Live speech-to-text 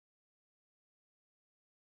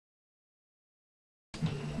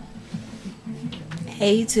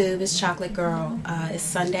Hey YouTube, it's Chocolate Girl. It's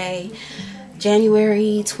Sunday,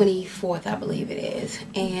 January 24th, I believe it is.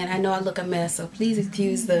 And I know I look a mess, so please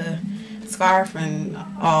excuse the scarf and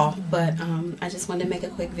all. But I just wanted to make a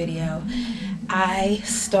quick video. I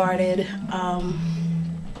started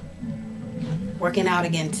working out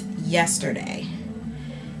again yesterday.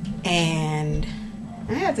 And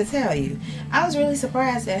I have to tell you, I was really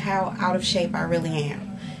surprised at how out of shape I really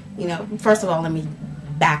am. You know, first of all, let me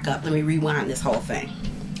back up. Let me rewind this whole thing.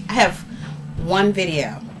 I have one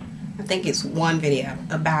video, I think it's one video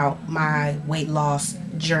about my weight loss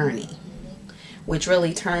journey, which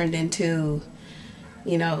really turned into,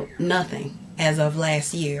 you know, nothing as of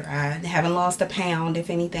last year. I haven't lost a pound.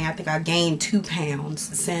 If anything, I think I gained 2 pounds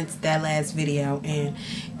since that last video. And,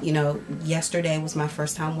 you know, yesterday was my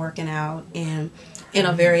first time working out in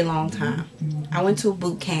a very long time. I went to a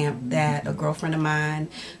boot camp that a girlfriend of mine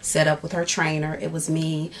set up with her trainer. It was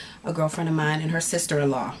me, a girlfriend of mine, and her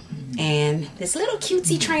sister-in-law. And this little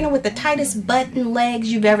cutesy trainer with the tightest butt and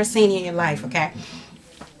legs you've ever seen in your life, okay?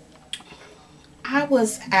 I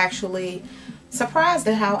was actually surprised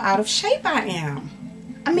at how out of shape I am.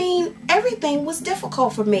 I mean, everything was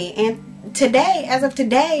difficult for me. And today, as of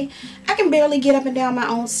today, I can barely get up and down my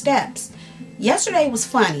own steps. Yesterday was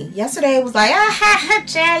funny. Yesterday was like,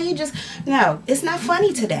 Chad, you just... No, it's not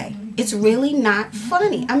funny today. It's really not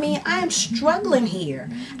funny. I mean, I am struggling here.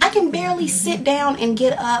 I can barely sit down and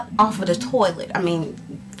get up off of the toilet. I mean,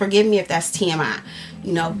 forgive me if that's TMI,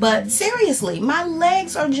 you know, but seriously, my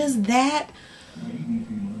legs are just that...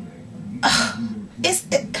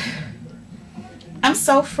 I'm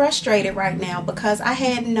so frustrated right now because I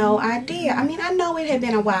had no idea. I mean, I know it had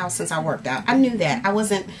been a while since I worked out. I knew that. I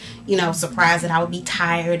wasn't, you know, surprised that I would be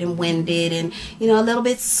tired and winded and, you know, a little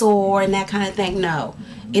bit sore and that kind of thing. No,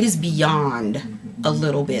 it is beyond a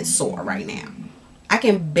little bit sore right now. I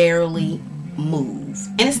can barely move.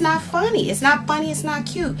 And it's not funny. It's not funny. It's not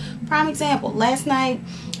cute. Prime example. Last night,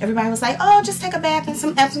 everybody was like, oh, just take a bath in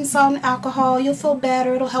some Epsom salt and alcohol. You'll feel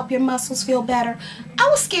better. It'll help your muscles feel better. I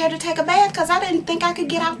was scared to take a bath because I didn't think I could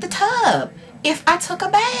get out the tub if I took a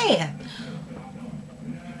bath.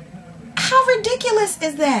 How ridiculous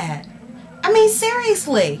is that? I mean,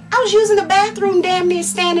 seriously. I was using the bathroom damn near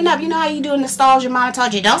standing up. You know how you do in nostalgia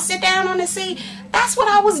montage? You don't sit down on the seat. That's what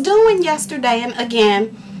I was doing yesterday. And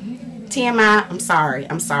again, TMI, I'm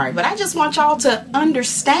sorry. But I just want y'all to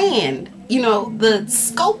understand, you know, the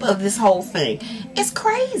scope of this whole thing. It's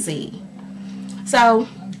crazy. So,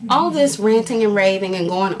 all this ranting and raving and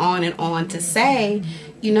going on and on to say,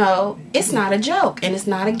 you know, it's not a joke and it's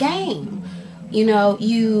not a game. You know,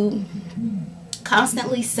 you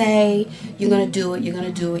constantly say you're going to do it, you're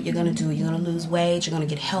going to do it, you're going to do it, you're going to lose weight, you're going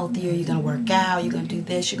to get healthier, you're going to work out, you're going to do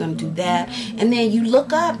this, you're going to do that. And then you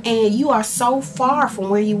look up and you are so far from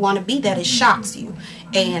where you want to be that it shocks you.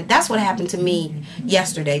 And that's what happened to me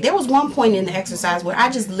yesterday. There was one point in the exercise where I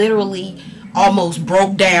just literally almost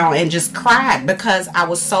broke down and just cried because I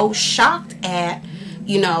was so shocked at,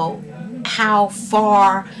 you know, how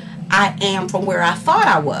far I am from where I thought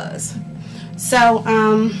I was. So,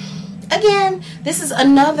 again, this is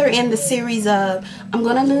another in the series of I'm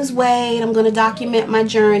going to lose weight, I'm going to document my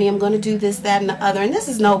journey, I'm going to do this, that, and the other. And this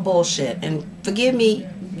is no bullshit. And forgive me,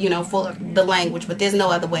 you know, for the language, but there's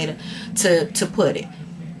no other way to put it.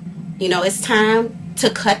 You know, it's time to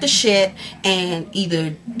cut the shit and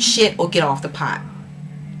either shit or get off the pot.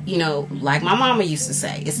 You know, like my mama used to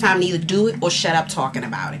say, it's time to either do it or shut up talking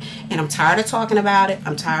about it. And I'm tired of talking about it.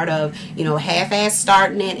 I'm tired of, you know, half-ass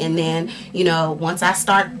starting it. And then, you know, once I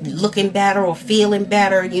start looking better or feeling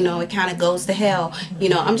better, you know, it kind of goes to hell. You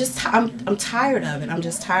know, I'm tired of it. I'm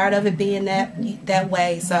just tired of it being that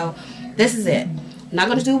way. So this is it. I'm not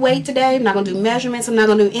going to do weight today. I'm not going to do measurements. I'm not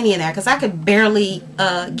going to do any of that because I could barely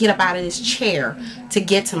get up out of this chair to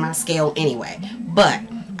get to my scale anyway. But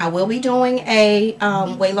I will be doing a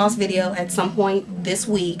weight loss video at some point this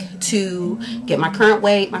week to get my current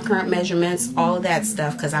weight, my current measurements, all of that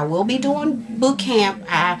stuff, because I will be doing boot camp.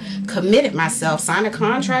 I committed myself, signed a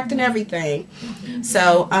contract and everything.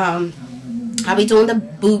 So I'll be doing the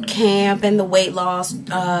boot camp and the weight loss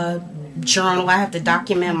journal. I have to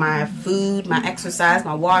document my food, my exercise,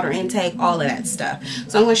 my water intake, all of that stuff.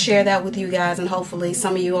 So I'm going to share that with you guys, and hopefully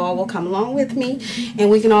some of you all will come along with me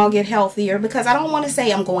and we can all get healthier, because I don't want to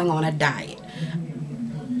say I'm going on a diet.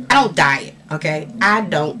 I don't diet, okay? I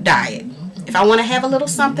don't diet. If I want to have a little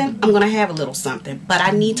something, I'm going to have a little something, but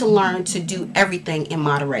I need to learn to do everything in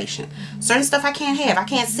moderation. Certain stuff I can't have. I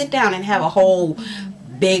can't sit down and have a whole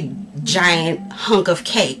big giant hunk of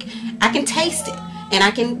cake. I can taste it. And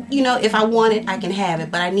I can, you know, if I want it, I can have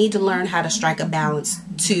it. But I need to learn how to strike a balance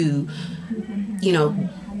to, you know,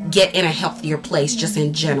 get in a healthier place just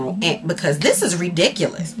in general, and because this is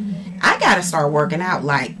ridiculous. I gotta start working out,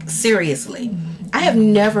 like, seriously. I have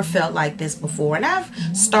never felt like this before, and I've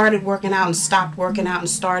started working out and stopped working out and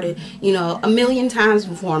started, you know, a million times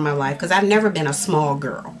before in my life, because I've never been a small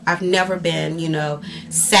girl. I've never been, you know,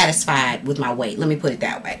 satisfied with my weight. Let me put it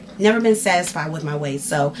that way. Never been satisfied with my weight.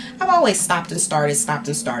 So I've always stopped and started, stopped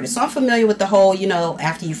and started. So I'm familiar with the whole, you know,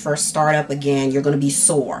 after you first start up again, you're going to be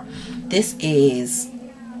sore. This is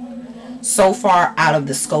so far out of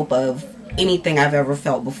the scope of anything I've ever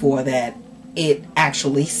felt before that it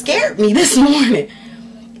actually scared me this morning.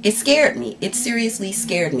 It scared me. It seriously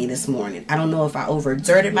scared me this morning. I don't know if I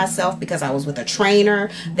overexerted myself because I was with a trainer.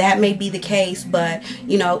 That may be the case. But,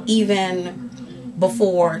 you know, even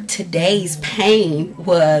before today's pain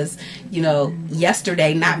was, you know,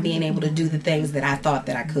 yesterday not being able to do the things that I thought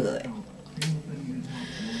that I could.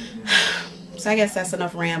 So I guess that's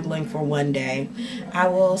enough rambling for one day. I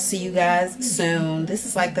will see you guys soon. This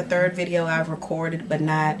is like the third video I've recorded but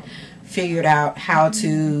not figured out how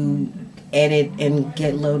to edit and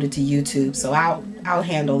get loaded to YouTube. So I'll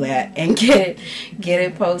handle that and get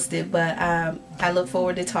it posted. But I look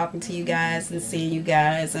forward to talking to you guys and seeing you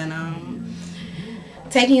guys and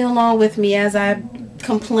taking you along with me as I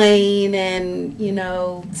complain and, you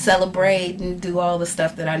know, celebrate and do all the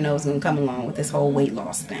stuff that I know is going to come along with this whole weight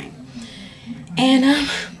loss thing. And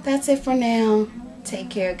that's it for now. Take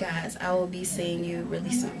care, guys. I will be seeing you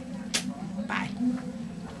really soon. Bye.